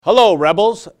Hello,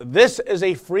 Rebels. This is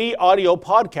a free audio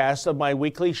podcast of my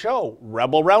weekly show,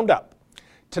 Rebel Roundup.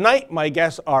 Tonight, my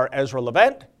guests are Ezra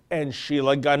Levant and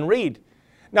Sheila Gunn Reid.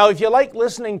 Now, if you like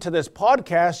listening to this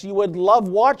podcast, you would love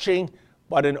watching,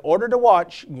 but in order to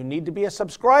watch, you need to be a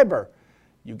subscriber.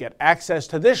 You get access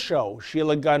to this show,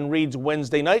 Sheila Gunn Reid's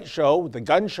Wednesday night show, The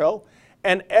Gunn Show,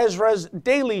 and Ezra's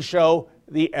daily show,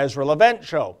 The Ezra Levant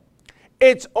Show.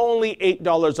 It's only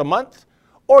 $8 a month.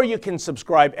 Or you can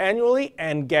subscribe annually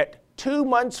and get 2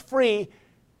 months free.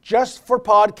 Just for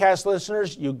podcast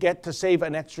listeners, you get to save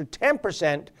an extra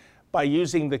 10% by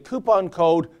using the coupon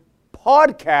code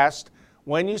PODCAST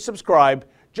when you subscribe.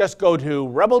 Just go to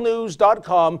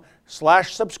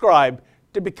rebelnews.com/subscribe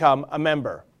to become a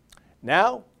member.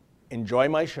 Now, enjoy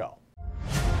my show.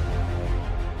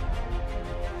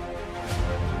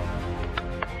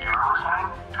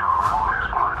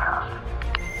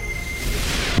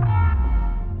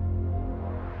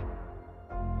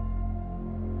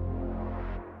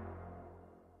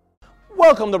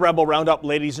 Welcome to Rebel Roundup,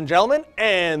 ladies and gentlemen,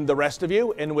 and the rest of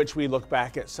you, in which we look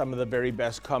back at some of the very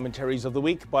best commentaries of the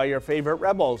week by your favorite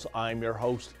Rebels. I'm your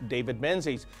host, David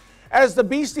Menzies. As the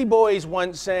Beastie Boys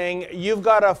once sang, you've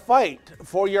got to fight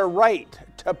for your right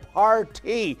to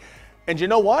party. And you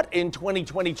know what? In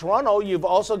 2020 Toronto, you've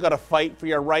also got to fight for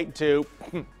your right to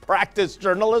practice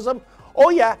journalism. Oh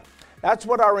yeah, that's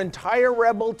what our entire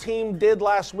Rebel team did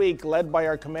last week, led by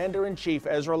our Commander-in-Chief,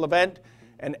 Ezra Levant.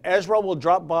 And Ezra will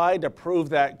drop by to prove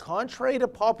that, contrary to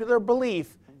popular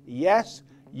belief, yes,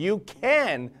 you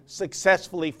can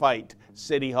successfully fight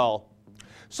City Hall.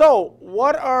 So,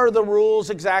 what are the rules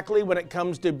exactly when it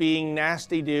comes to being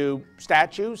nasty to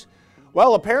statues?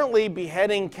 Well, apparently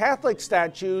beheading Catholic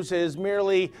statues is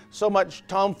merely so much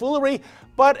tomfoolery,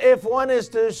 but if one is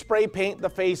to spray paint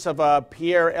the face of a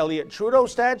Pierre Elliott Trudeau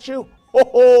statue,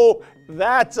 oh,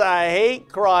 that's a hate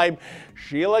crime.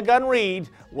 Sheila Gunn Reid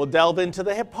will delve into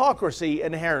the hypocrisy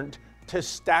inherent to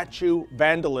statue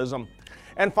vandalism.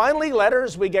 And finally,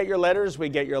 letters. We get your letters. We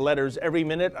get your letters every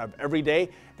minute of every day.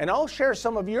 And I'll share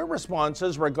some of your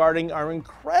responses regarding our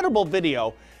incredible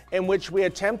video in which we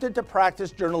attempted to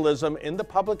practice journalism in the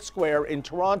public square in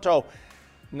Toronto.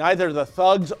 Neither the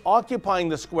thugs occupying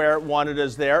the square wanted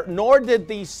us there, nor did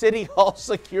the City Hall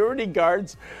security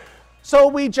guards. So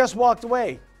we just walked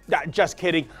away. Just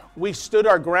kidding. We stood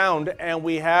our ground and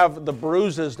we have the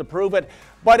bruises to prove it.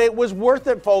 But it was worth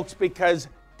it, folks, because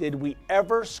did we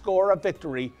ever score a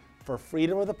victory for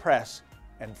freedom of the press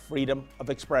and freedom of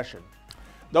expression?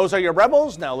 Those are your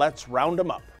Rebels. Now let's round them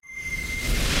up.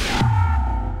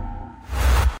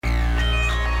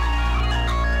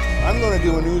 I'm going to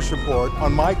do a news report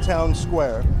on my town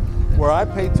square where I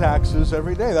pay taxes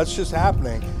every day. That's just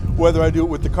happening. Whether I do it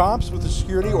with the cops, with the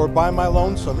security, or by my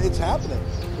lonesome, it's happening.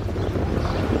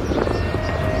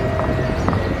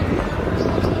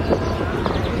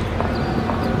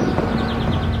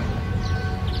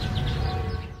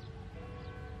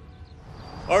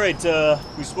 All right,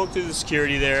 we spoke to the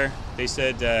security there. They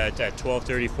said at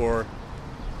 12:34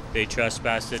 they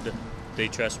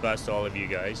trespassed all of you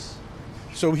guys.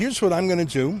 So here's what I'm going to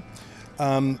do.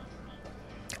 I'm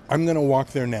going to walk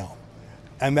there now.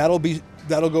 And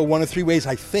that'll go one of three ways,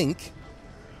 I think.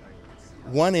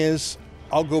 One is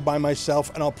I'll go by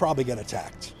myself and I'll probably get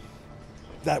attacked.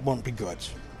 That won't be good.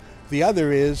 The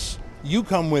other is you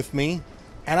come with me,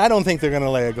 and I don't think they're going to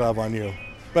lay a glove on you.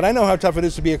 But I know how tough it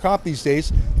is to be a cop these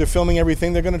days. They're filming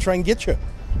everything. They're going to try and get you.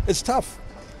 It's tough.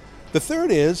 The third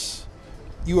is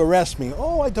you arrest me.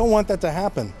 Oh, I don't want that to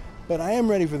happen. But I am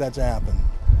ready for that to happen.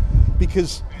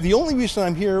 Because the only reason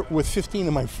I'm here with 15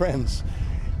 of my friends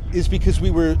is because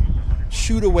we were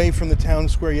shooed away from the town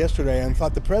square yesterday and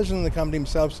thought the president of the company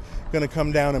himself's going to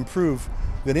come down and prove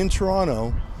that in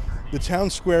Toronto, the town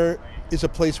square is a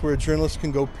place where a journalist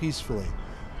can go peacefully.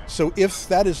 So if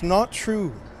that is not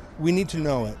true, we need to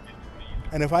know it.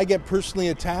 And if I get personally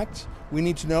attacked, we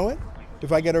need to know it.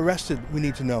 If I get arrested, we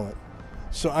need to know it.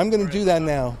 So I'm going to do that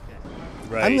now.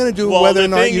 Right. I'm going to do it whether or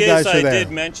not you guys are there. I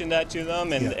did mention that to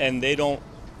them, and they don't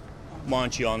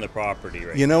want you on the property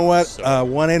right now. You know what? So.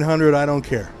 1-800, I don't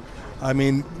care. I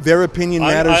mean, their opinion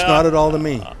matters not at all to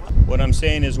me. What I'm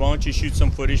saying is, why don't you shoot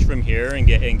some footage from here and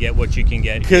get what you can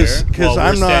get here while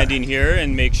we're standing here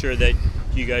and make sure that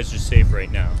you guys are safe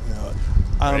right now.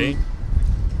 Right?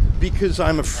 Because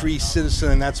I'm a free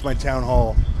citizen and that's my town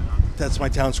hall. That's my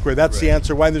town square. That's the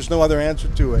answer. Why there's no other answer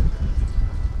to it.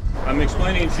 I'm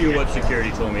explaining to you what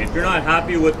security told me. If you're not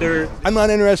happy with their... I'm not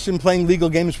interested in playing legal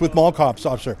games with mall cops,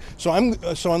 officer. So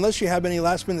unless you have any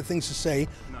last minute things to say,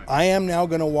 I am now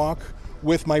going to walk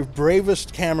with my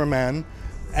bravest cameraman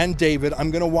and David.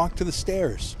 I'm going to walk to the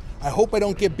stairs. I hope I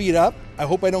don't get beat up. I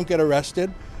hope I don't get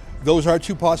arrested. those are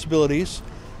two possibilities.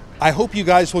 I hope you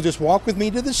guys will just walk with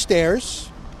me to the stairs.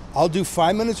 I'll do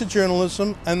 5 minutes of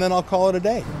journalism, and then I'll call it a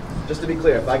day. Just to be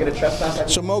clear, if I get a trespass, I can...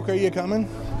 So, Moke, are you coming?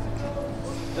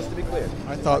 Just to be clear.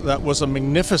 I thought that was a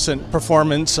magnificent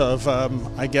performance of,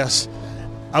 I guess,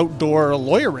 outdoor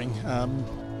lawyering.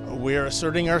 We're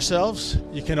asserting ourselves.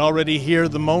 You can already hear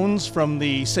the moans from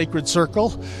the sacred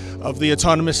circle of the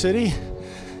autonomous city.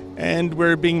 And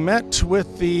we're being met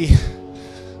with the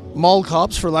mall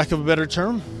cops, for lack of a better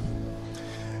term.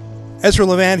 Ezra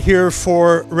Levant here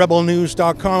for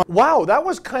rebelnews.com. Wow, that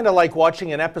was kind of like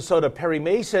watching an episode of Perry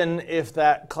Mason if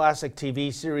that classic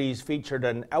TV series featured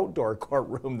an outdoor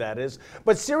courtroom, that is.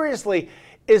 But seriously,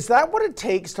 is that what it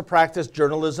takes to practice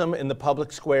journalism in the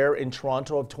public square in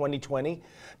Toronto of 2020?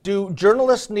 Do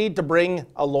journalists need to bring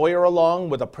a lawyer along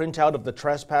with a printout of the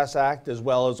Trespass Act as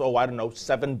well as,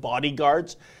 7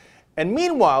 bodyguards? And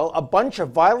meanwhile, a bunch of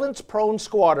violence-prone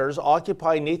squatters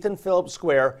occupy Nathan Phillips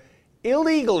Square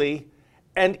illegally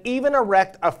and even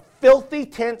erect a filthy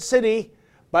tent city,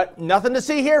 but nothing to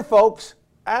see here, folks.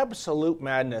 Absolute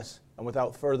madness. And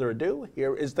without further ado,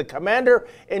 here is the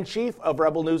Commander-in-Chief of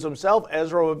Rebel News himself,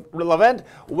 Ezra Levant.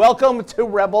 Welcome to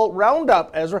Rebel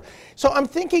Roundup, Ezra. So I'm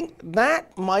thinking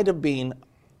that might have been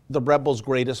the Rebels'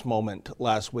 greatest moment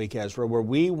last week, Ezra, where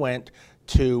we went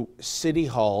to City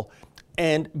Hall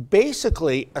and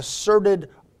basically asserted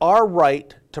our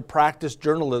right to practice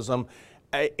journalism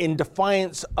in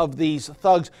defiance of these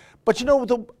thugs. But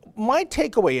my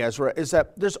takeaway, Ezra, is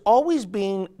that there's always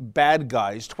been bad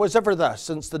guys. 'Twas ever thus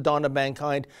since the dawn of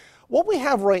mankind. What we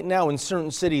have right now in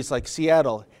certain cities like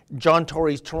Seattle, John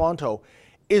Tory's Toronto,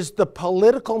 is the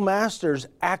political masters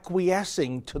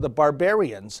acquiescing to the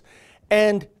barbarians.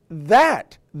 And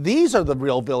these are the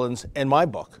real villains in my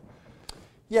book.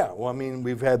 Yeah, well, I mean,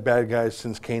 we've had bad guys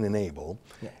since Cain and Abel.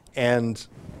 Yeah. And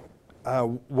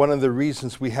one of the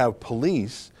reasons we have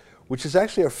police, which is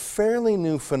actually a fairly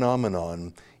new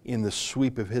phenomenon in the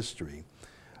sweep of history,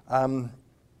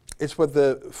 it's what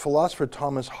the philosopher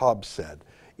Thomas Hobbes said.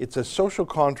 It's a social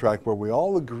contract where we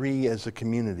all agree as a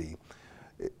community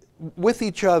with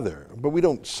each other, but we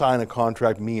don't sign a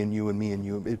contract, me and you and me and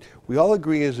you. We all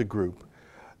agree as a group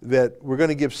that we're going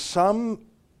to give some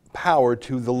power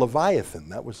to the Leviathan.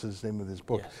 That was his name of his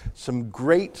book. Yes. Some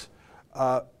great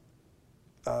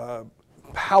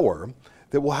power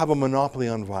that will have a monopoly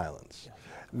on violence. Yes.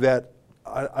 That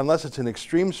unless it's in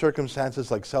extreme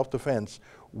circumstances like self-defense,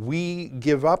 we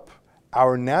give up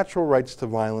our natural rights to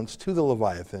violence to the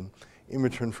Leviathan in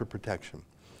return for protection.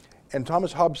 And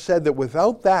Thomas Hobbes said that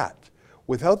without that,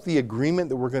 without the agreement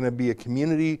that we're going to be a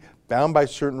community bound by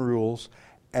certain rules,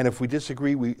 and if we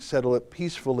disagree, we settle it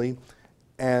peacefully,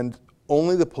 and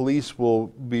only the police will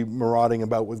be marauding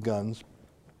about with guns,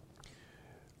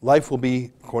 life will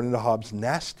be, according to Hobbes,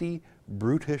 nasty,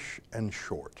 brutish, and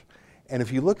short. And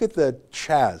if you look at the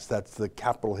Chaz, that's the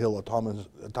Capitol Hill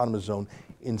Autonomous Zone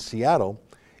in Seattle,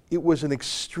 it was an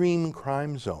extreme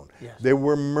crime zone. Yes. There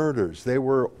were murders, there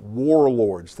were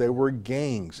warlords, there were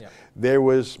gangs, yep. There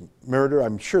was murder,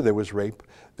 I'm sure there was rape,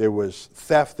 there was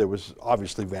theft, there was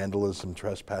obviously vandalism,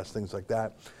 trespass, things like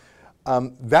that.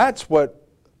 That's what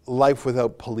life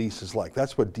without police is like.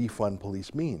 That's what defund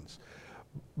police means.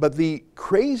 But the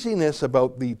craziness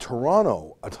about the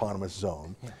Toronto Autonomous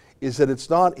Zone is that it's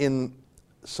not in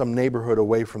some neighborhood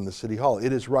away from the City Hall.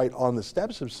 It is right on the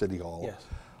steps of City Hall, yes,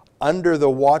 under the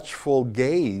watchful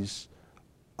gaze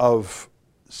of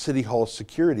City Hall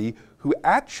security, who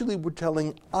actually were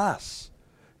telling us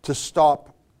to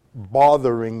stop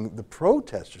bothering the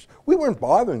protesters. We weren't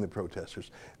bothering the protesters.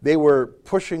 They were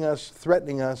pushing us,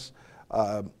 threatening us,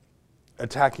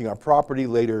 attacking our property,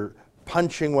 later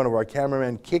punching one of our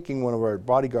cameramen, kicking one of our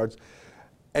bodyguards.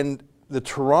 And the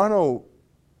Toronto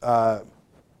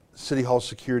City Hall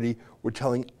security were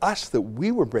telling us that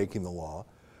we were breaking the law.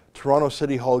 Toronto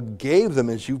City Hall gave them,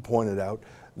 as you pointed out,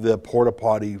 the porta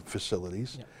potty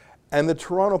facilities. Yeah. And the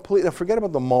Toronto police, now forget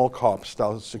about the mall cop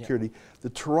style security, yeah, the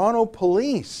Toronto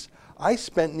police, I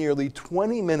spent nearly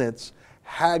 20 minutes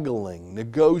haggling,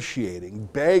 negotiating,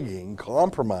 begging,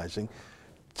 compromising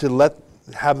to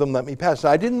have them let me pass.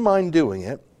 Now, I didn't mind doing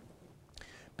it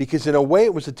because in a way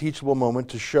it was a teachable moment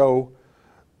to show,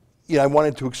 I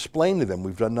wanted to explain to them,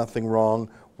 we've done nothing wrong,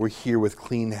 we're here with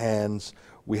clean hands,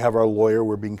 we have our lawyer,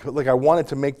 we're being, I wanted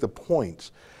to make the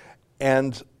points.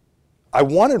 And I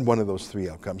wanted one of those three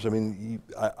outcomes. I mean,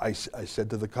 I said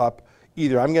to the cop,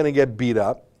 either I'm going to get beat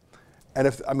up, and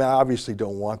I obviously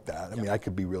don't want that. I mean, I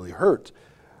could be really hurt.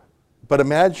 But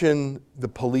imagine the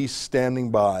police standing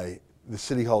by, the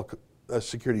City Hall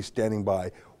security standing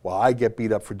by, while I get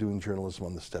beat up for doing journalism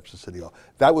on the steps of City Hall.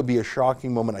 That would be a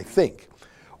shocking moment, I think.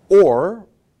 Or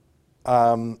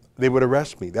they would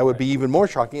arrest me. That would be even more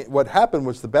shocking. What happened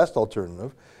was the best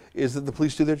alternative is that the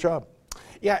police do their job.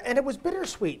 Yeah, and it was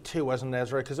bittersweet too, wasn't it,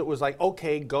 Ezra? Because it was like,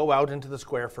 okay, go out into the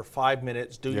square for 5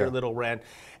 minutes, do your little rant.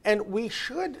 And we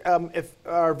should, if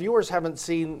our viewers haven't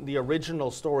seen the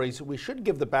original stories, we should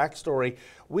give the backstory.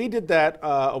 We did that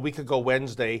a week ago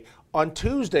Wednesday. On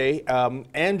Tuesday,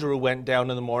 Andrew went down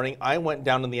in the morning. I went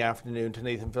down in the afternoon to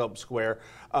Nathan Phillips Square.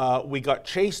 We got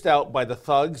chased out by the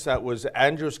thugs. That was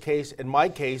Andrew's case. In my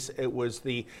case, it was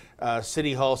the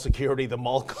City Hall security, the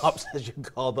mall cops, as you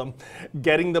call them,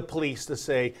 getting the police to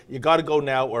say, you got to go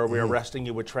now or we're arresting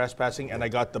you with trespassing. And I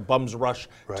got the bums rush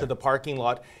to the parking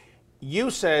lot.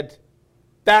 You said,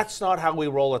 that's not how we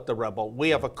roll at the Rebel. We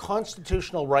have a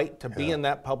constitutional right to be in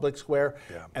that public square,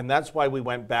 and that's why we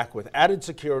went back with added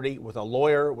security, with a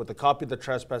lawyer, with a copy of the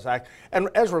Trespass Act. And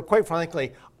Ezra, quite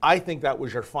frankly, I think that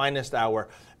was your finest hour,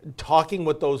 talking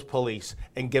with those police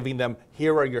and giving them,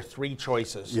 here are your 3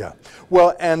 choices. Yeah.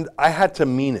 Well, and I had to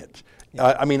mean it.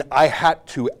 I mean, I had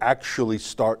to actually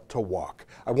start to walk.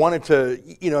 I wanted to,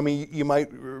 you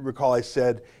might recall I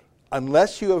said,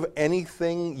 unless you have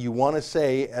anything you want to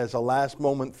say as a last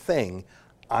moment thing,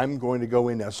 I'm going to go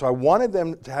in now. So I wanted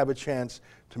them to have a chance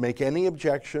to make any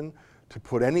objection, to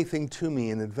put anything to me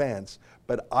in advance,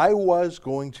 but I was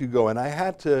going to go, and I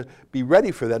had to be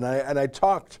ready for that. And I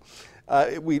talked.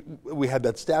 We had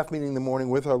that staff meeting in the morning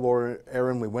with our lawyer,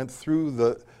 Aaron. We went through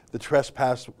the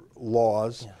trespass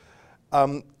laws.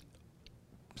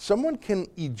 Someone can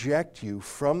eject you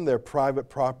from their private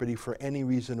property for any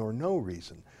reason or no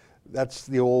reason. That's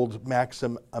the old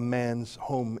maxim, a man's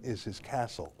home is his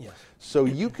castle. Yes. So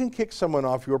you can kick someone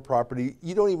off your property,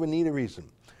 you don't even need a reason.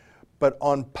 But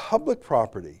on public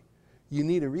property, you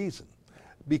need a reason.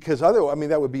 Because otherwise,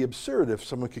 that would be absurd if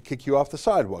someone could kick you off the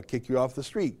sidewalk, kick you off the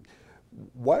street.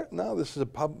 What? No, this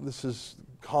is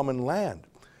common land.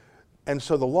 And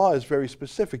so the law is very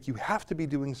specific. You have to be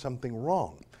doing something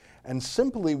wrong. And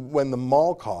simply when the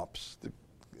mall cops,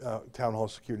 town hall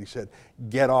security said,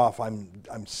 get off, I'm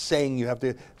saying you have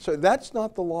to. So that's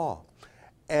not the law.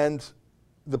 And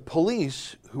the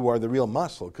police, who are the real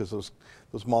muscle, because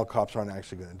those mall cops aren't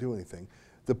actually going to do anything,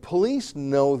 the police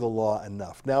know the law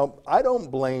enough. Now, I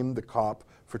don't blame the cop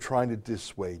for trying to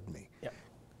dissuade me. Yep.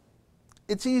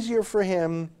 It's easier for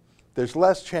him. There's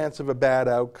less chance of a bad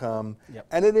outcome. Yep.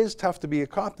 And it is tough to be a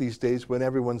cop these days when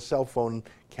everyone's cell phone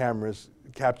cameras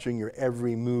capturing your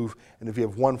every move, and if you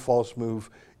have one false move,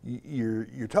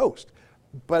 you're toast.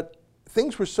 But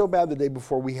things were so bad the day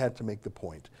before, we had to make the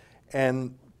point.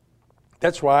 And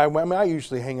that's why I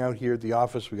usually hang out here at the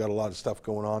office. We got a lot of stuff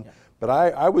going on. Yeah. But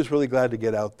I was really glad to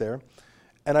get out there.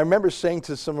 And I remember saying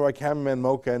to some of our cameramen,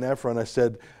 Mocha and Efron, I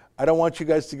said, I don't want you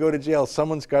guys to go to jail.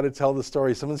 Someone's got to tell the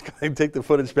story. Someone's got to take the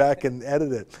footage back and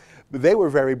edit it. But they were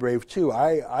very brave too.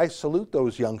 I salute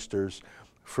those youngsters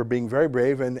for being very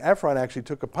brave, and Efron actually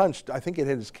took a punch. I think it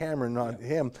hit his camera, not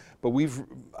him, but we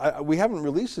haven't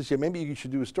released this yet. Maybe you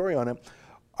should do a story on it.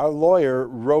 Our lawyer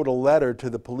wrote a letter to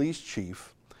the police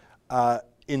chief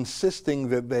insisting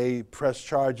that they press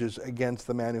charges against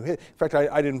the man who hit. In fact,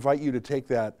 I'd invite you to take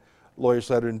that lawyer's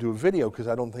letter and do a video, because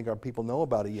I don't think our people know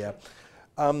about it yet.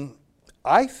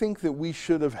 I think that we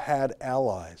should have had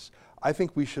allies. I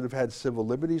think we should have had civil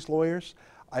liberties lawyers.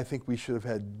 I think we should have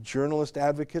had journalist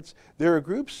advocates. There are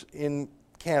groups in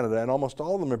Canada, and almost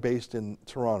all of them are based in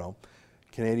Toronto.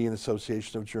 Canadian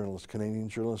Association of Journalists, Canadian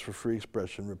Journalists for Free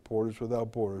Expression, Reporters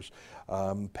Without Borders,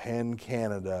 PEN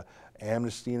Canada,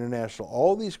 Amnesty International.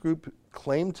 All these groups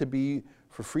claim to be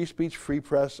for free speech, free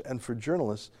press, and for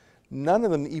journalists. None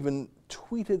of them even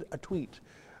tweeted a tweet.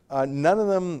 None of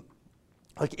them,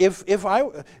 like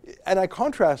and I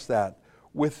contrast that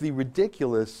with the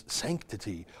ridiculous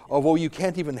sanctity of, you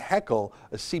can't even heckle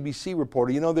a CBC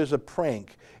reporter. There's a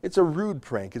prank. It's a rude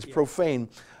prank. It's profane.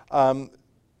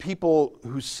 People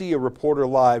who see a reporter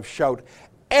live shout,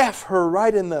 F her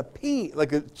right in the P,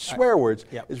 like swear words.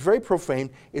 Yep. It's very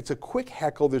profane. It's a quick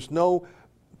heckle. There's no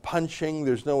punching.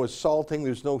 There's no assaulting.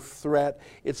 There's no threat.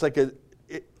 It's like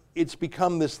it's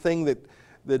become this thing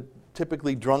that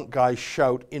typically drunk guys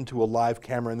shout into a live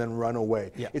camera and then run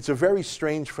away. Yeah. It's a very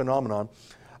strange phenomenon,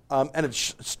 and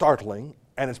it's startling,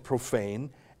 and it's profane,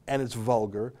 and it's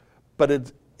vulgar, but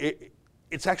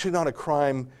it's actually not a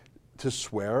crime to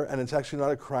swear, and it's actually not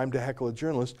a crime to heckle a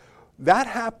journalist. That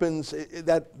happens,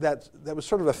 that was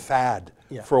sort of a fad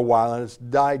for a while, and it's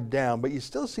died down, but you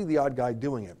still see the odd guy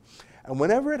doing it. And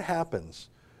whenever it happens,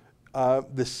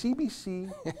 The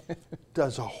CBC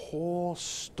does a whole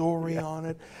story on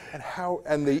it,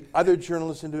 and the other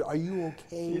journalists into, are you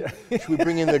okay? Should we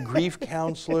bring in the grief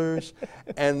counselors?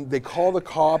 And they call the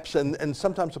cops, and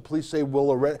sometimes the police say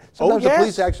we'll arrest. Sometimes the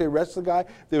police actually arrest the guy.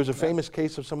 There was a famous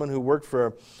case of someone who worked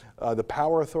for the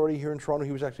Power Authority here in Toronto.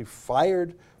 He was actually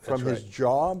fired from his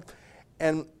job,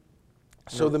 and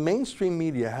so the mainstream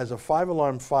media has a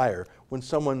 5-alarm fire when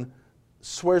someone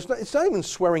swears. It's not even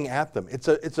swearing at them. It's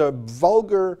a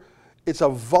vulgar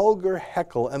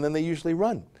heckle, and then they usually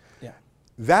run. Yeah,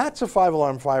 that's a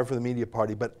 5-alarm fire for the media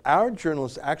party. But our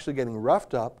journalists actually getting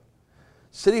roughed up,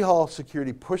 City Hall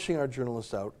security pushing our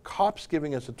journalists out, cops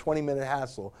giving us a 20-minute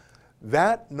hassle.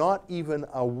 That, not even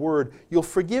a word. You'll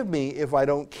forgive me if I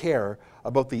don't care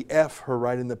about the F, her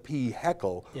right, and the P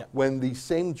heckle, when the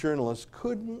same journalists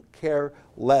couldn't care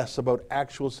less about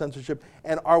actual censorship.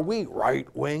 And are we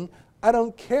right-wing? I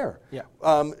don't care. Yeah.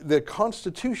 The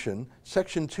Constitution,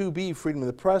 Section 2B, freedom of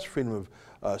the press, freedom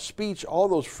of speech, all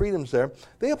those freedoms there,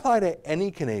 they apply to any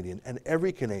Canadian and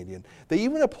every Canadian. They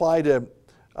even apply to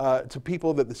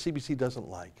people that the CBC doesn't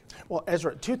like. Well,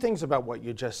 Ezra, two things about what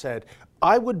you just said.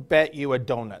 I would bet you a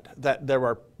donut that there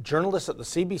are journalists at the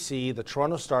CBC, the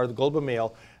Toronto Star, the Globe and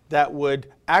Mail, that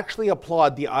would actually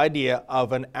applaud the idea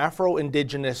of an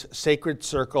Afro-Indigenous sacred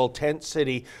circle tent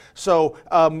city. So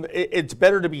it's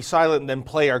better to be silent than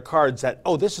play our cards that,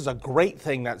 oh, this is a great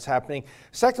thing that's happening.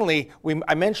 Secondly,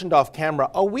 I mentioned off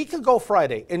camera, a week ago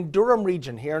Friday in Durham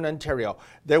Region here in Ontario,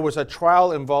 there was a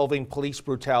trial involving police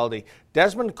brutality.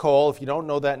 Desmond Cole, if you don't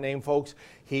know that name, folks,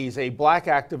 he's a black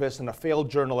activist and a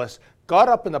failed journalist, got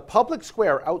up in the public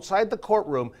square outside the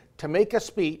courtroom to make a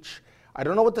speech. I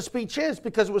don't know what the speech is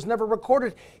because it was never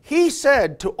recorded. He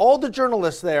said to all the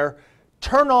journalists there,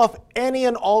 turn off any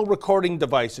and all recording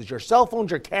devices, your cell phones,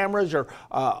 your cameras, your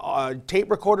tape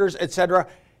recorders, etc.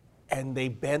 And they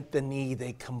bent the knee,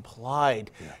 they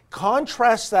complied. Yeah.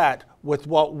 Contrast that with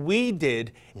what we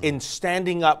did in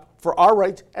standing up for our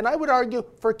rights, and I would argue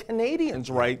for Canadians'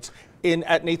 rights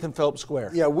at Nathan Phillips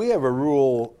Square. Yeah, we have a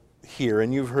rule here,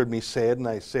 and you've heard me say it, and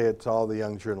I say it to all the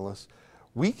young journalists.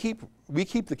 We keep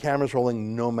the cameras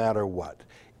rolling no matter what.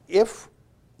 If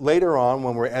later on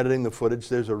when we're editing the footage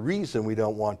there's a reason we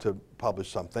don't want to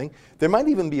publish something, there might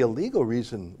even be a legal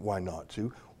reason why not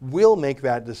to, we'll make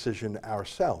that decision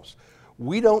ourselves.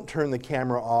 We don't turn the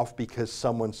camera off because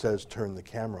someone says turn the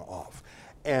camera off.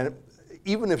 And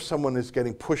even if someone is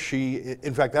getting pushy,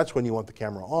 in fact that's when you want the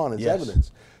camera on as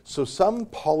evidence. So some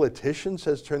politician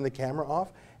says turn the camera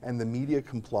off and the media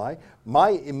comply. My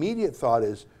immediate thought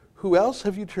is, who else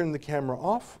have you turned the camera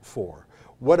off for?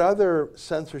 What other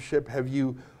censorship have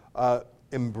you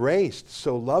embraced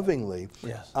so lovingly?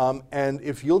 Yes. And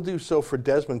if you'll do so for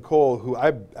Desmond Cole, who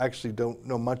I actually don't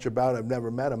know much about, I've never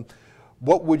met him,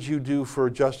 what would you do for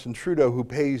Justin Trudeau, who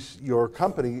pays your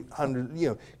company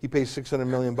he pays $600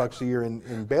 million a year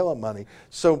in bailout money?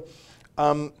 So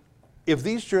if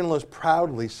these journalists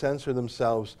proudly censor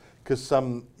themselves because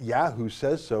some yahoo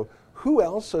says so, who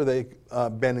else are they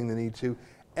bending the knee to?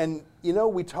 And,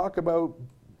 we talk about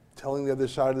telling the other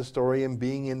side of the story and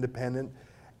being independent.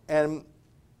 And,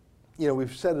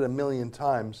 we've said it a million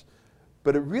times,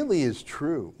 but it really is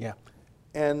true. Yeah.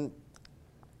 And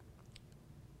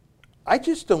I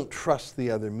just don't trust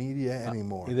the other media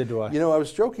anymore. Neither do I. I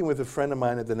was joking with a friend of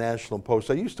mine at the National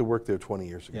Post. I used to work there 20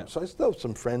 years ago, so I still have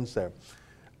some friends there.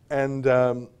 And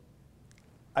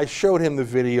I showed him the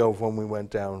video of when we went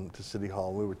down to City Hall,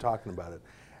 and we were talking about it.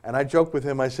 And I joked with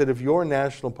him, I said, if your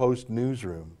National Post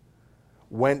newsroom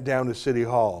went down to City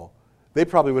Hall, they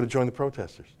probably would have joined the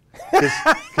protesters.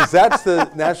 Because that's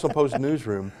the National Post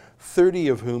newsroom, 30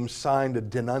 of whom signed a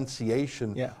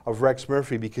denunciation of Rex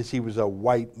Murphy because he was a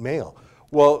white male.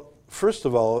 Well, first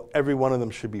of all, every one of them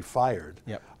should be fired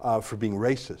for being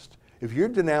racist. If you're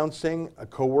denouncing a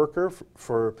coworker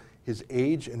for his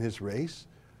age and his race,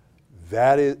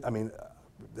 that is,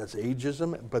 that's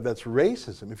ageism, but that's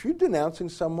racism. If you're denouncing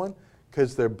someone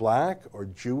because they're black or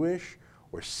Jewish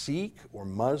or Sikh or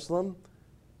Muslim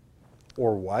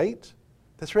or white,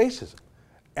 that's racism.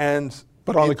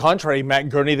 But on the contrary, Matt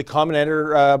Gurney, the comment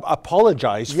editor,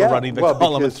 apologized for running the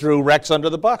column and threw Rex under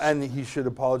the bus. And he should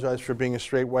apologize for being a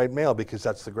straight white male because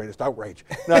that's the greatest outrage.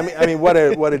 No, I mean, what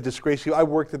a disgrace. I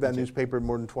worked at that newspaper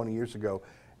more than 20 years ago,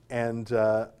 and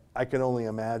I can only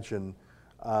imagine.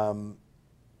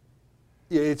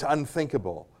 It's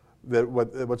unthinkable that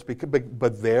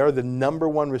but they're the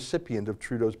 #1 recipient of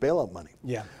Trudeau's bailout money.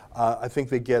 Yeah. I think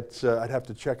they get, I'd have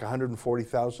to check,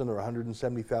 $140,000 or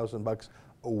 $170,000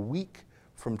 a week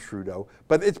from Trudeau.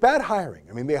 But it's bad hiring.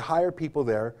 I mean, they hire people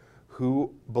there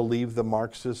who believe the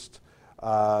Marxist,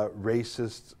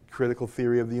 racist, critical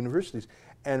theory of the universities.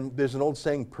 And there's an old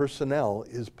saying, personnel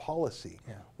is policy.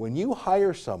 Yeah. When you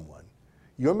hire someone,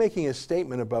 you're making a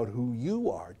statement about who you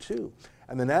are too.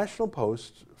 And the National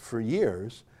Post, for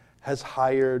years, has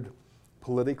hired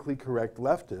politically correct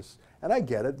leftists. And I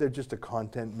get it, they're just a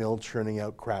content mill churning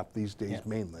out crap these days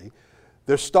mainly.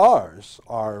 Their stars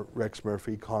are Rex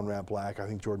Murphy, Conrad Black, I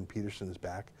think Jordan Peterson is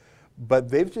back. But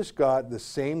they've just got the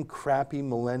same crappy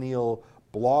millennial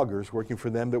bloggers working for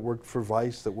them that worked for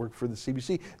Vice, that worked for the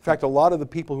CBC. In fact, a lot of the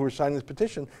people who are signing this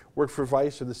petition worked for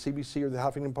Vice or the CBC or the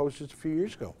Huffington Post just a few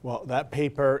years ago. Well, that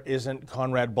paper isn't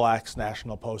Conrad Black's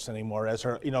National Post anymore,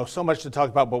 Ezra. You know, so much to talk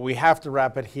about, but we have to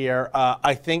wrap it here.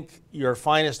 I think your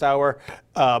finest hour,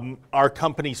 our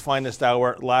company's finest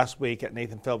hour last week at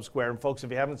Nathan Phillips Square. And folks,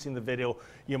 if you haven't seen the video,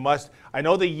 you must. I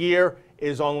know the year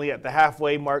is only at the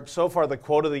halfway mark. So far, the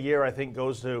quote of the year, I think,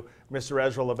 goes to Mr.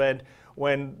 Ezra Levent,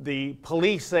 when the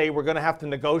police say we're going to have to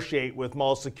negotiate with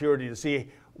mall security to see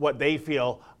what they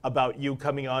feel about you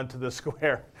coming onto the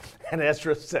square. And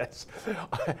Ezra says,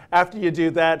 after you do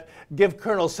that, give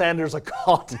Colonel Sanders a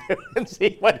call too and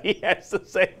see what he has to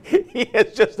say. He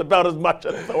has just about as much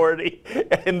authority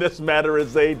in this matter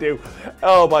as they do.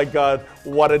 Oh my God,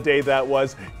 what a day that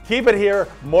was. Keep it here.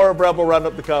 More of Rebel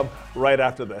Roundup to come right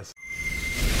after this.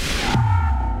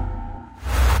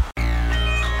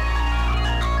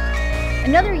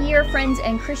 Another year, friends,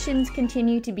 and Christians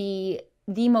continue to be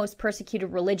the most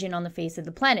persecuted religion on the face of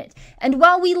the planet. And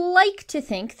while we like to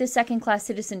think the second-class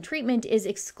citizen treatment is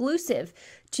exclusive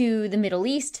to the Middle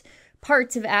East,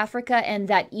 parts of Africa, and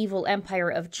that evil empire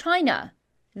of China,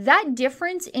 that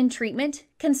difference in treatment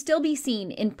can still be seen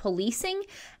in policing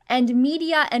and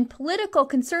media and political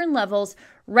concern levels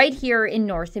right here in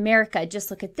North America. Just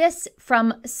look at this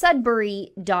from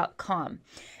Sudbury.com.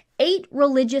 8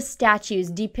 religious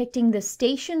statues depicting the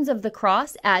Stations of the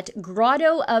Cross at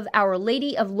Grotto of Our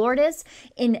Lady of Lourdes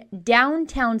in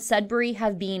downtown Sudbury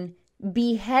have been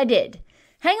beheaded.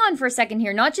 Hang on for a second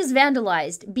here, not just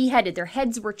vandalized, beheaded. Their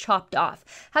heads were chopped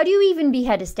off. How do you even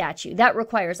behead a statue? That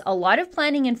requires a lot of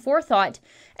planning and forethought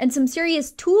and some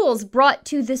serious tools brought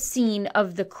to the scene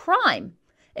of the crime.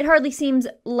 It hardly seems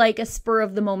like a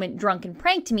spur-of-the-moment drunken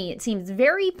prank to me. It seems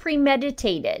very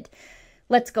premeditated.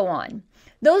 Let's go on.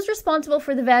 Those responsible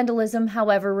for the vandalism,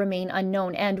 however, remain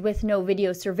unknown, and with no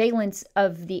video surveillance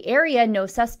of the area, no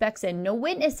suspects, and no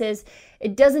witnesses,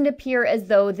 it doesn't appear as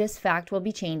though this fact will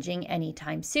be changing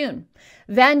anytime soon.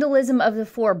 Vandalism of the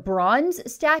 4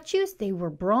 bronze statues, they were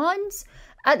bronze,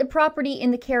 at the property in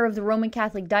the care of the Roman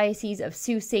Catholic Diocese of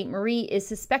Sault Ste. Marie is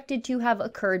suspected to have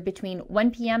occurred between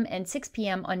 1 p.m. and 6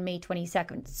 p.m. on May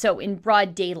 22nd, so in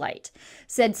broad daylight,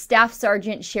 said Staff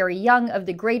Sergeant Sherry Young of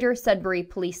the Greater Sudbury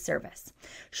Police Service.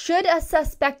 Should a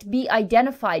suspect be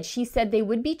identified, she said they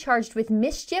would be charged with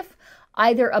mischief,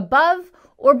 either above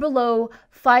or below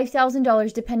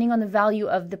 $5,000 depending on the value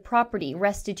of the property.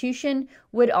 Restitution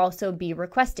would also be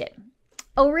requested.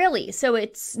 Oh, really? So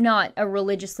it's not a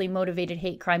religiously motivated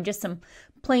hate crime, just some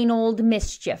plain old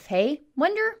mischief, hey?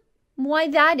 Wonder why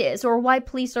that is, or why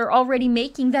police are already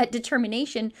making that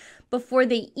determination before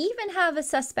they even have a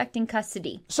suspect in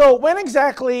custody. So when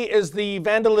exactly is the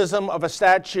vandalism of a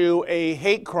statue a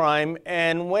hate crime,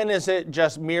 and when is it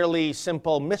just merely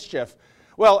simple mischief?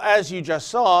 Well, as you just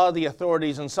saw, the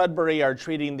authorities in Sudbury are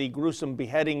treating the gruesome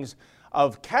beheadings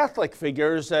of Catholic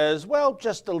figures as, well,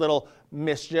 just a little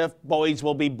mischief. Boys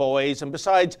will be boys. And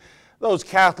besides, those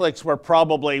Catholics were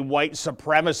probably white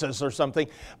supremacists or something.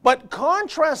 But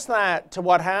contrast that to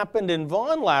what happened in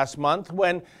Vaughan last month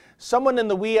when someone in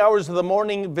the wee hours of the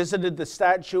morning visited the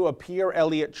statue of Pierre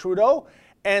Elliott Trudeau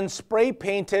and spray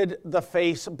painted the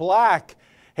face black.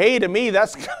 Hey, to me,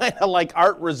 that's kind of like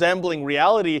art resembling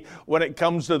reality when it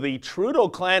comes to the Trudeau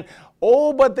clan.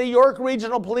 Oh, but the York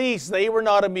Regional Police, they were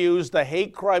not amused. The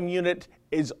hate crime unit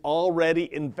is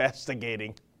already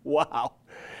investigating. Wow.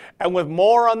 And with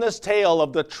more on this tale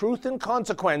of the truth and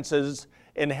consequences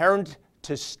inherent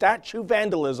to statue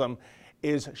vandalism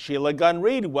is Sheila Gunn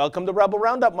Reid. Welcome to Rebel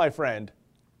Roundup, my friend.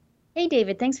 Hey,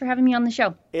 David. Thanks for having me on the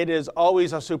show. It is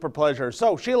always a super pleasure.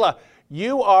 So, Sheila,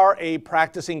 you are a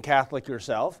practicing Catholic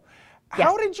yourself. Yes.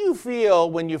 How did you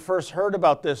feel when you first heard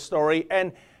about this story,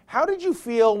 and how did you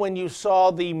feel when you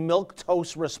saw the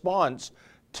milquetoast response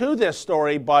to this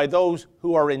story by those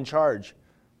who are in charge?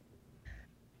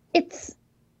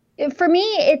 For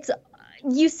me,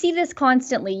 you see this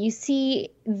constantly. You see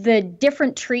the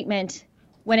different treatment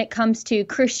when it comes to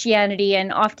Christianity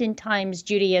and oftentimes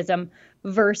Judaism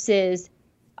versus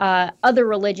other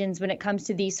religions when it comes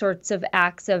to these sorts of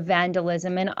acts of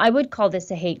vandalism. And I would call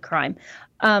this a hate crime.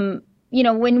 You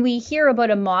know, when we hear about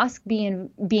a mosque being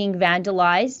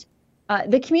vandalized,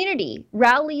 the community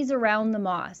rallies around the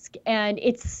mosque, and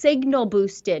it's signal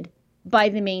boosted by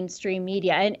the mainstream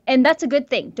media. And that's a good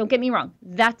thing. Don't get me wrong.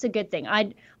 That's a good thing.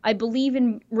 I believe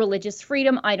in religious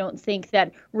freedom. I don't think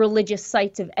that religious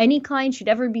sites of any kind should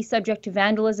ever be subject to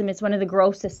vandalism. It's one of the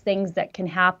grossest things that can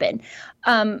happen.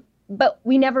 But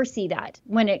we never see that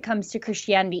when it comes to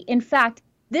Christianity. In fact,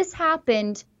 this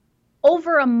happened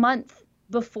over a month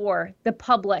before the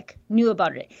public knew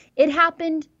about it. It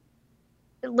happened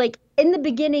like in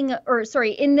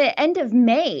the end of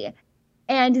May,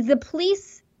 and the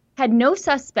police had no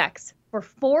suspects for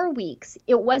 4 weeks.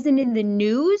 It wasn't in the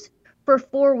news for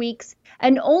 4 weeks,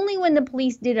 and only when the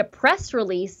police did a press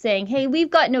release saying, hey,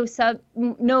 we've got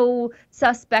no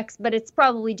suspects, but it's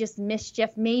probably just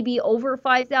mischief, maybe over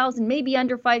 5,000, maybe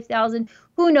under 5,000,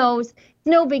 who knows? It's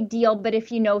no big deal, but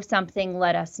if you know something,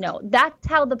 let us know. That's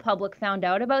how the public found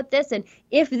out about this, and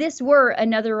if this were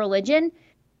another religion,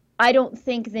 I don't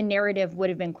think the narrative would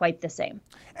have been quite the same.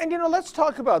 And, let's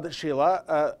talk about that,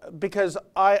 Sheila, because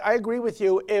I agree with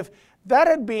you. If that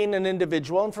had been an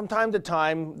individual, and from time to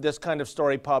time, this kind of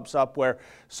story pops up where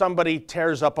somebody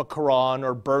tears up a Quran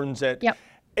or burns it. Yep.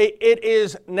 It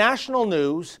is national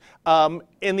news.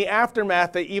 In the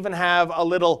aftermath, they even have a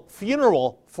little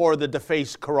funeral for the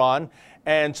defaced Quran.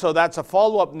 And so that's a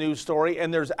follow-up news story,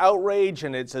 and there's outrage,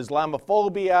 and it's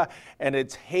Islamophobia, and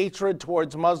it's hatred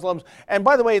towards Muslims. And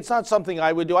by the way, it's not something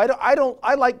I would do.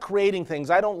 I like creating things.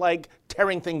 I don't like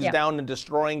tearing things down and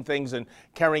destroying things and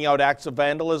carrying out acts of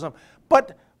vandalism.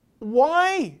 But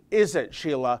why is it,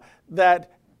 Sheila,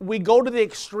 that we go to the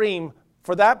extreme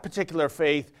for that particular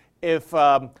faith if,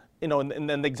 in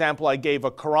the example I gave, a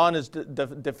Quran is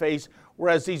defaced,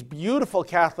 whereas these beautiful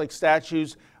Catholic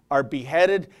statues are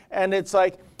beheaded, and it's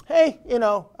like, hey,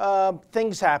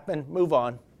 things happen, move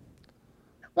on.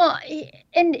 Well,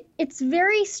 and it's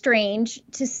very strange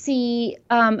to see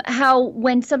how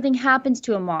when something happens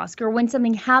to a mosque or when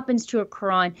something happens to a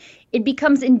Quran, it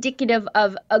becomes indicative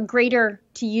of a greater,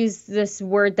 to use this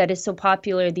word that is so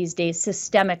popular these days,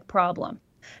 systemic problem.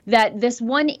 That this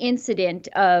one incident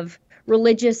of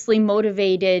religiously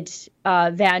motivated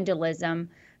vandalism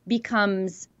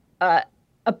becomes a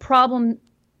problem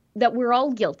that we're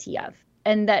all guilty of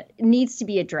and that needs to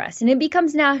be addressed. And it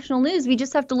becomes national news. We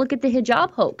just have to look at the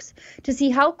hijab hoax to see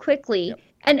how quickly,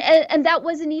 and that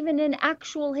wasn't even an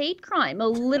actual hate crime. A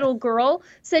little girl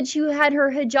said she had her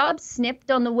hijab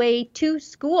snipped on the way to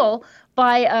school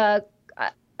by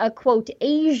a quote,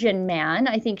 Asian man.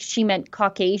 I think she meant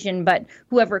Caucasian, but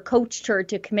whoever coached her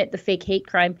to commit the fake hate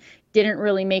crime didn't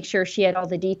really make sure she had all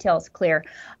the details clear.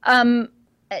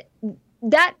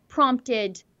 That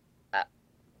prompted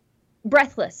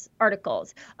breathless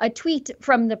articles, a tweet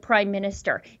from the Prime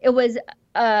Minister. It was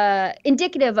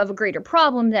indicative of a greater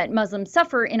problem that Muslims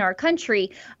suffer in our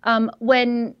country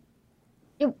when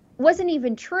it wasn't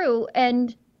even true.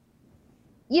 And,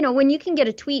 when you can get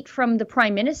a tweet from the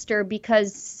Prime Minister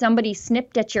because somebody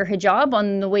snipped at your hijab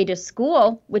on the way to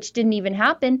school, which didn't even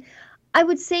happen, I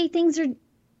would say things are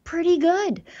pretty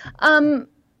good.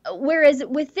 Whereas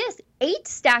with this, 8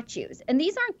 statues, and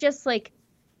these aren't just like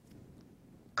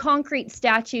concrete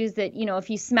statues that, if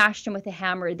you smashed them with a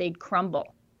hammer, they'd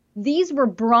crumble. These were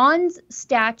bronze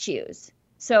statues.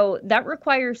 So that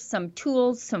requires some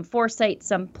tools, some foresight,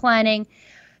 some planning.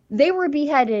 They were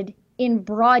beheaded in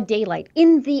broad daylight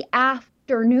in the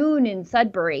afternoon in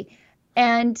Sudbury.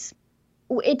 And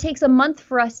it takes a month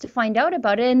for us to find out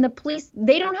about it. And the police,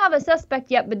 they don't have a suspect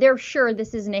yet, but they're sure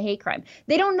this isn't a hate crime.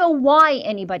 They don't know why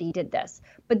anybody did this,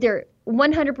 but they're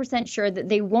 100% sure that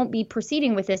they won't be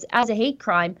proceeding with this as a hate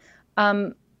crime.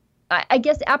 I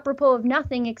guess apropos of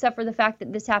nothing except for the fact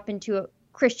that this happened to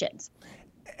Christians.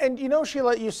 And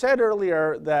Sheila, you said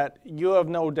earlier that you have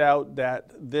no doubt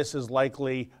that this is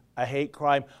likely a hate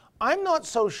crime. I'm not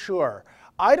so sure.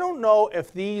 I don't know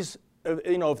if these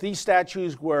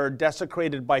statues were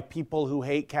desecrated by people who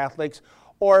hate Catholics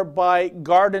or by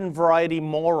garden variety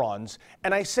morons.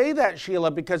 And I say that,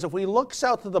 Sheila, because if we look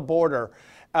south of the border,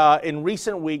 in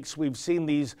recent weeks, we've seen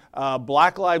these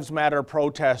Black Lives Matter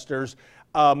protesters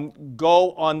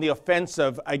go on the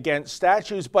offensive against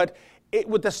statues. But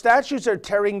with the statues they're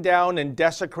tearing down and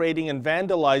desecrating and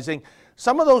vandalizing,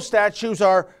 some of those statues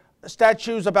are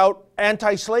statues about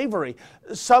anti-slavery.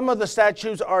 Some of the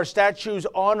statues are statues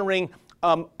honoring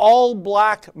all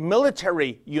black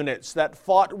military units that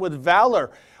fought with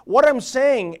valor. What I'm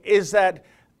saying is that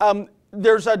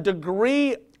there's a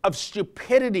degree of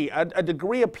stupidity, a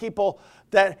degree of people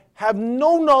that have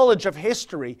no knowledge of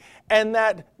history, and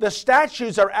that the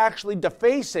statues are actually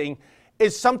defacing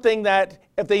is something that,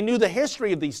 if they knew the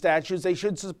history of these statues, they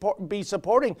should be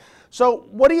supporting. So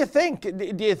what do you think?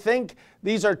 Do you think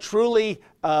these are truly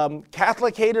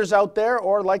Catholic haters out there,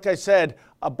 or, like I said,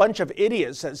 a bunch of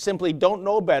idiots that simply don't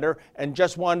know better and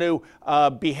just want to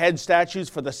behead statues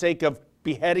for the sake of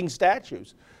beheading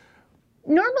statues?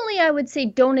 Normally, I would say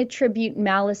don't attribute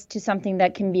malice to something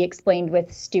that can be explained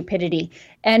with stupidity.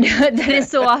 And that is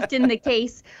so often the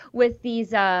case with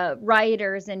these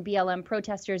rioters and BLM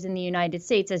protesters in the United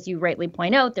States. As you rightly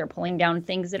point out, they're pulling down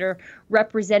things that are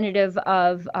representative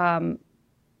of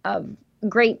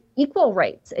great equal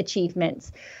rights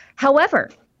achievements. However,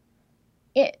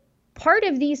 part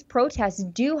of these protests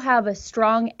do have a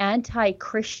strong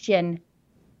anti-Christian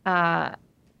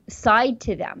side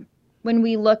to them. When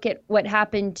we look at what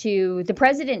happened to the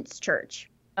president's church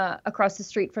across the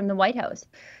street from the White House,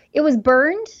 it was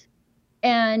burned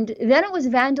and then it was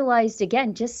vandalized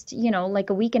again just,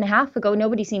 like a week and a half ago.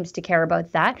 Nobody seems to care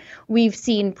about that. We've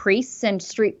seen priests and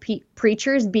street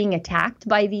preachers being attacked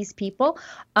by these people.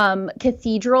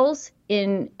 Cathedrals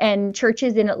and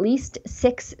churches in at least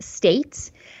 6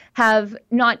 states have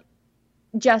not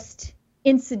just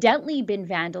incidentally been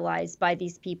vandalized by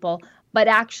these people, but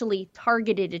actually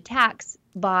targeted attacks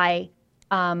by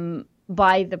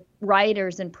the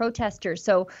rioters and protesters.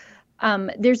 So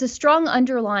there's a strong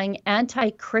underlying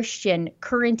anti-Christian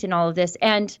current in all of this,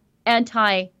 and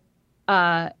anti-Israel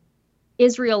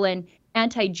and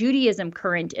anti-Judaism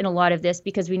current in a lot of this,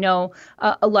 because we know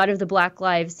a lot of the Black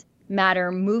Lives Matter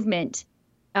movement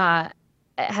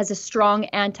has a strong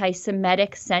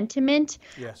anti-Semitic sentiment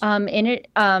in it,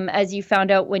 as you found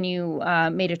out when you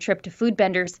made a trip to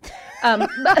Foodbenders.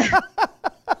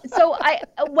 So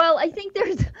I think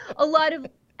there's a lot of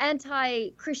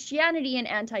anti-Christianity and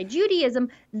anti-Judaism.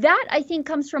 That, I think,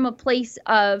 comes from a place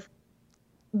of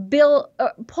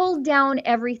pull down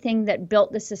everything that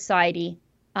built the society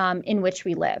in which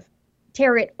we live.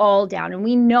 Tear it all down. And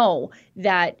we know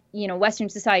that, Western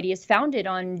society is founded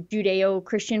on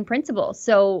Judeo-Christian principles.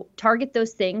 So target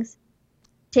those things,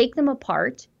 take them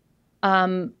apart,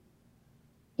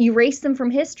 erase them from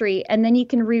history, and then you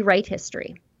can rewrite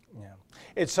history. Yeah.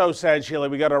 It's so sad, Sheila.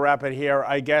 We got to wrap it here.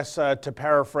 I guess to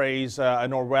paraphrase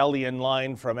an Orwellian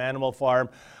line from Animal Farm,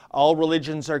 all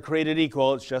religions are created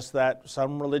equal. It's just that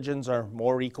some religions are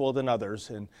more equal than others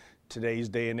in today's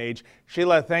day and age.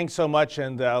 Sheila, thanks so much,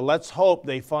 and let's hope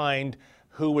they find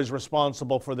who was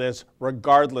responsible for this,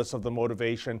 regardless of the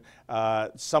motivation.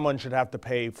 Someone should have to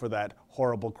pay for that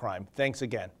horrible crime. Thanks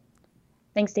again.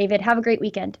 Thanks, David. Have a great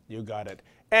weekend. You got it.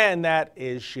 And that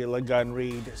is Sheila Gunn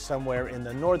Reid, somewhere in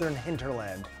the northern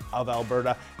hinterland of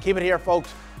Alberta. Keep it here,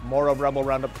 folks. More of Rebel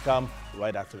Roundup to come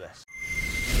right after this.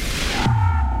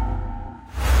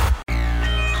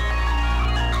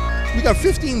 We got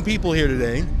 15 people here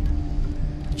today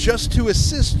just to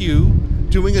assist you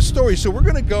doing a story. So we're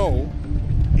going to go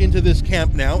into this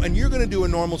camp now, and you're going to do a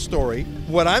normal story.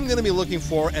 What I'm going to be looking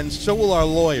for, and so will our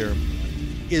lawyer,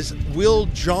 is will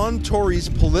John Tory's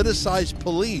politicized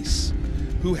police,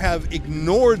 who have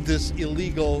ignored this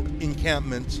illegal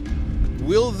encampment,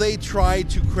 will they try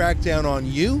to crack down on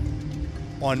you,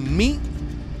 on me,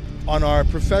 on our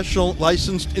professional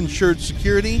licensed insured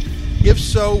security? If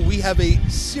so, we have a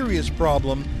serious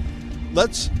problem.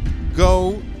 Let's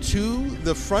go to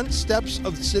the front steps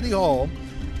of City Hall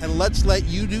and let's let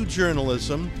you do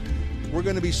journalism. We're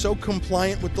going to be so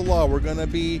compliant with the law. We're going to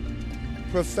be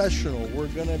professional. We're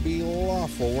going to be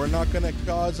lawful. We're not going to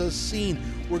cause a scene.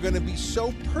 We're going to be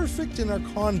so perfect in our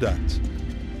conduct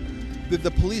that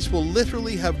the police will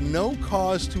literally have no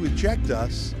cause to eject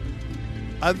us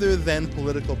other than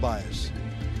political bias.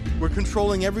 We're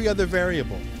controlling every other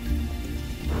variable.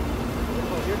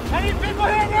 I need people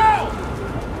here now!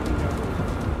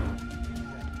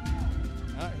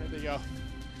 Here they go.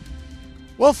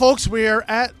 Well, folks, we are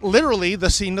at literally the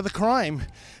scene of the crime.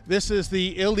 This is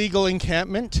the illegal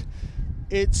encampment.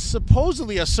 It's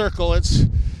supposedly a circle. It's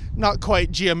not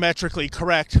quite geometrically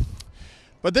correct.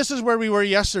 But this is where we were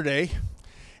yesterday.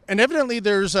 And evidently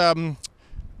there's a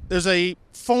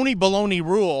phony baloney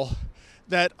rule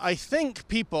that I think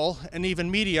people and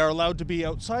even media are allowed to be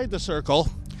outside the circle,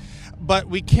 but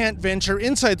we can't venture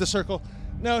inside the circle.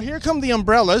 Now, here come the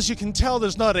umbrellas. You can tell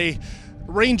there's not a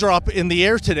raindrop in the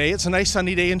air today. It's a nice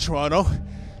sunny day in Toronto.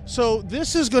 So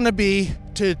this is going to be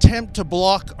to attempt to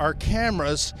block our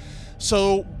cameras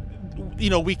so,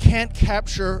 we can't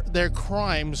capture their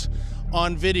crimes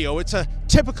on video. It's a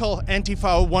typical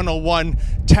Antifa 101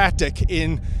 tactic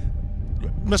in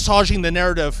massaging the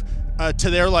narrative to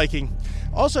their liking.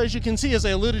 Also, as you can see, as I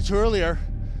alluded to earlier,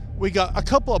 we got a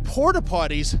couple of porta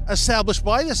potties established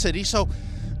by the city, so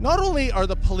Not only are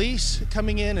the police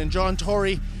coming in and John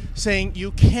Tory saying you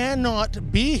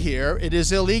cannot be here, it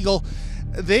is illegal,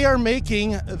 they are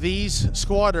making these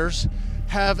squatters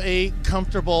have a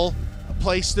comfortable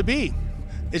place to be.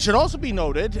 It should also be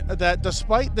noted that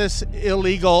despite this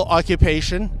illegal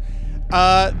occupation,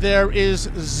 there is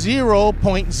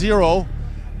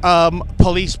 0.0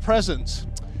 police presence.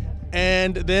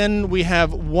 And then we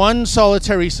have one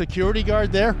solitary security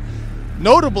guard there.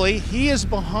 Notably, he is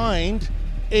behind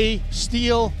a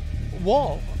steel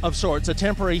wall of sorts, a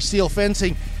temporary steel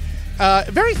fencing.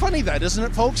 Very funny that, isn't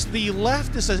it, folks? The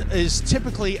left is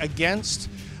typically against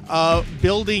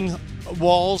building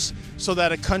walls so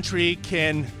that a country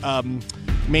can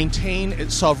maintain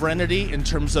its sovereignty in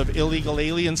terms of illegal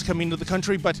aliens coming to the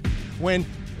country. But when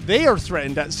they are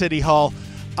threatened at City Hall,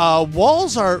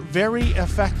 walls are very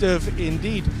effective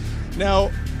indeed.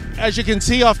 Now, as you can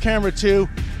see off camera too,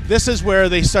 this is where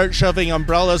they start shoving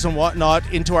umbrellas and whatnot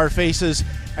into our faces,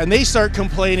 and they start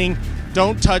complaining,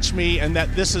 don't touch me, and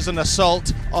that this is an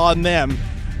assault on them.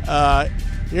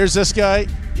 Here's this guy,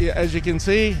 as you can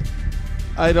see.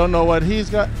 I don't know what he's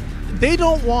got. They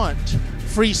don't want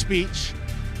free speech.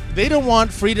 They don't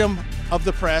want freedom of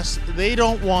the press. They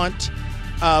don't want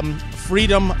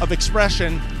freedom of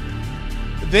expression.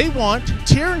 They want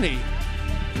tyranny.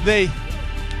 They...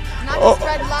 Not to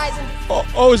spread lies and...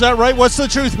 Oh, is that right? What's the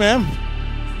truth, ma'am?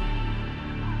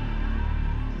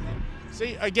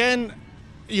 See, again,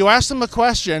 you ask them a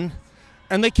question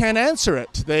and they can't answer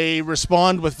it. They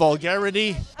respond with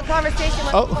vulgarity. A conversation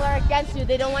when people are against you.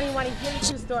 They don't want to hear your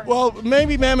true story. Well,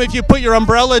 maybe, ma'am, if you put your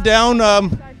umbrella down...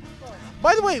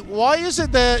 By the way, why is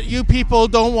it that you people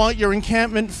don't want your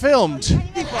encampment filmed?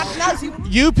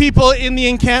 You people in the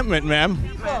encampment, ma'am.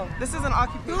 This is an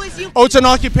occupation. Who is you? Oh, it's an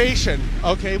occupation.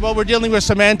 Okay, well, we're dealing with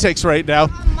semantics right now.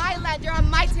 You're on my land. You're on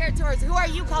my territories. Who are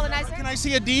you, colonizer? Can I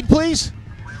see a deed, please?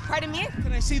 Pardon me?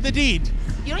 Can I see the deed?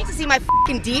 You don't need to see my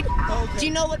f***ing deed. Okay. Do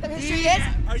you know what the history is?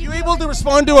 Are you able to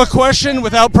respond to a question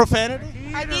without profanity?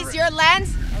 Are these your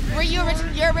lands? Were you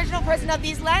your original person of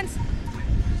these lands?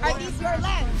 Are these your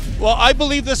lands? Well, I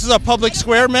believe this is a public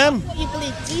square, ma'am. What you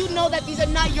believe? Do you know that these are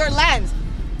not your lands?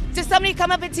 Does somebody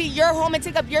come up into your home and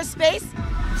take up your space?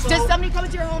 Does somebody come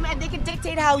into your home and they can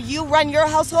dictate how you run your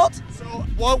household? So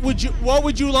what would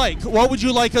you like? What would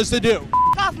you like us to do?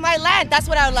 Off my land. That's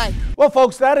what I would like. Well,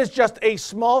 folks, that is just a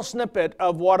small snippet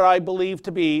of what I believe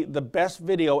to be the best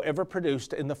video ever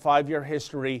produced in the 5-year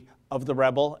history of The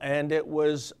Rebel, and it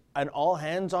was an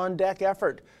all-hands-on-deck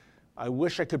effort. I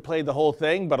wish I could play the whole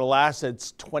thing, but alas,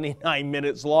 it's 29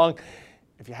 minutes long.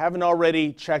 If you haven't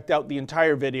already checked out the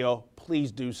entire video,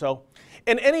 please do so.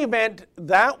 In any event,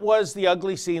 that was the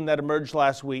ugly scene that emerged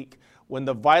last week when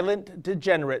the violent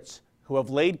degenerates who have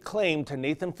laid claim to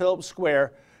Nathan Phillips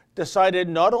Square decided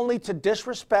not only to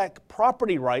disrespect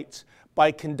property rights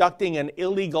by conducting an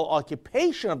illegal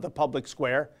occupation of the public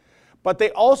square, but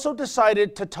they also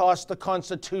decided to toss the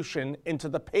Constitution into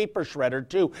the paper shredder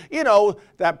too. You know,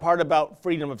 that part about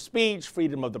freedom of speech,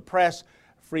 freedom of the press,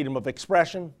 freedom of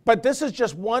expression. But this is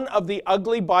just one of the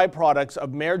ugly byproducts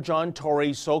of Mayor John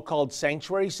Tory's so-called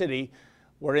sanctuary city,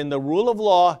 wherein the rule of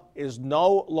law is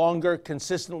no longer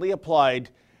consistently applied,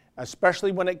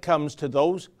 especially when it comes to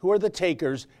those who are the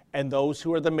takers and those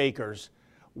who are the makers.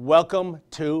 Welcome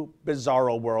to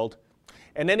Bizarro World.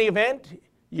 In any event,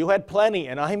 you had plenty,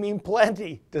 and I mean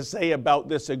plenty, to say about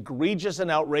this egregious and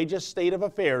outrageous state of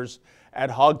affairs at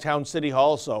Hogtown City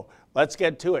Hall, so let's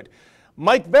get to it.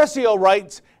 Mike Vesio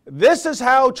writes, "This is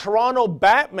how Toronto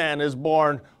Batman is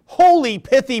born." Holy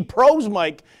pithy prose,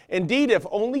 Mike. Indeed, if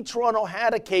only Toronto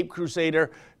had a Cape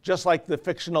Crusader, just like the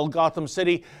fictional Gotham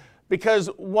City, because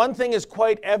one thing is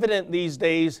quite evident these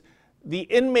days, the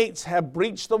inmates have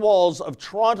breached the walls of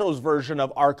Toronto's version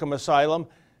of Arkham Asylum,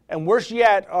 and worse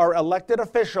yet, our elected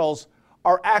officials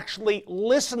are actually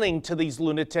listening to these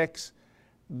lunatics.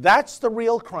 That's the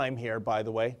real crime here, by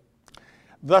the way.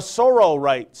 The Sorrow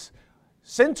writes,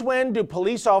 "Since when do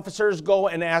police officers go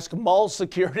and ask mall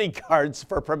security guards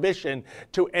for permission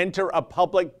to enter a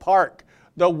public park?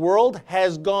 The world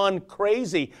has gone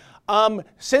crazy."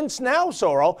 Since now,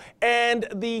 Sorrow, and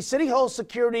the City Hall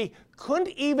security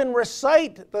couldn't even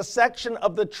recite the section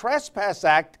of the Trespass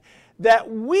Act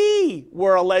that we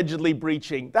were allegedly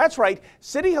breaching. That's right,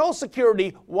 City Hall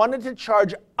security wanted to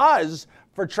charge us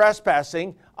for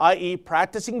trespassing, i.e.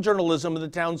 practicing journalism in the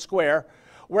town square,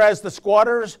 whereas the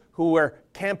squatters who were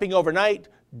camping overnight,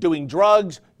 doing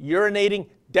drugs, urinating,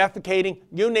 defecating,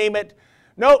 you name it.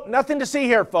 No, nothing to see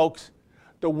here, folks.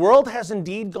 The world has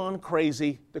indeed gone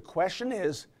crazy. The question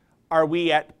is, are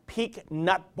we at peak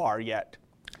nut bar yet?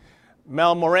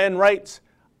 Mel Moran writes,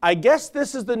 "I guess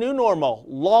this is the new normal,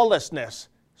 lawlessness.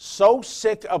 So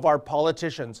sick of our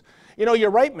politicians. You know,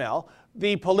 you're right, Mel.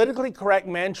 The politically correct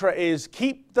mantra is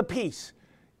keep the peace,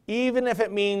 even if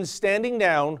it means standing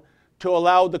down to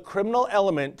allow the criminal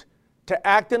element to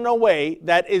act in a way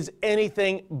that is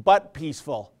anything but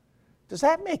peaceful. Does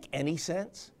that make any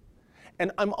sense?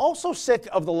 And I'm also sick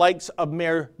of the likes of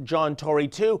Mayor John Tory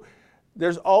too.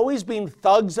 There's always been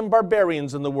thugs and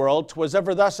barbarians in the world, 'twas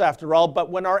ever thus after all, but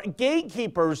when our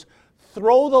gatekeepers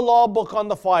throw the law book on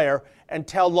the fire and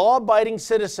tell law-abiding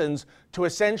citizens to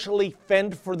essentially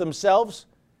fend for themselves,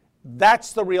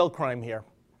 that's the real crime here.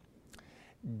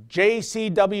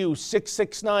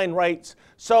 JCW669 writes,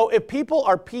 so if people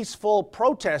are peaceful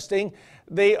protesting,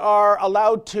 they are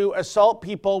allowed to assault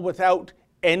people without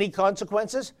any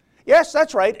consequences? Yes,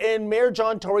 that's right. In Mayor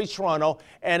John Tory's Toronto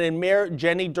and in Mayor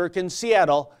Jenny Durkin's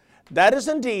Seattle, that is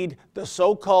indeed the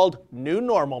so-called new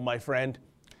normal, my friend.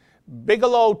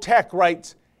 Bigelow Tech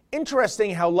writes,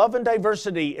 interesting how love and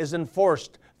diversity is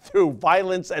enforced through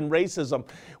violence and racism.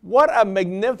 What a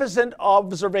magnificent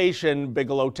observation,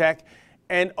 Bigelow Tech.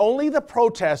 And only the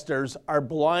protesters are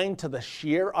blind to the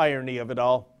sheer irony of it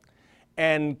all.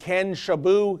 And Ken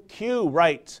Shabu Q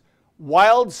writes,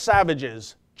 wild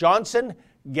savages. Johnson,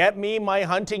 get me my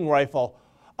hunting rifle.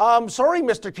 Sorry,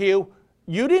 Mr. Q,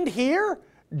 you didn't hear?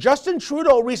 Justin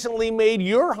Trudeau recently made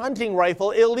your hunting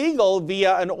rifle illegal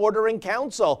via an order in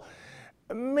council.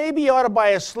 Maybe you ought to buy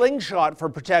a slingshot for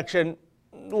protection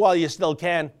while you still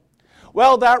can.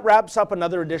 Well, that wraps up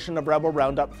another edition of Rebel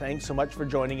Roundup. Thanks so much for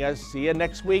joining us. See you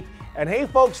next week. And hey,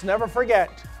 folks, never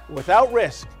forget, without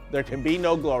risk, there can be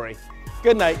no glory.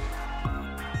 Good night.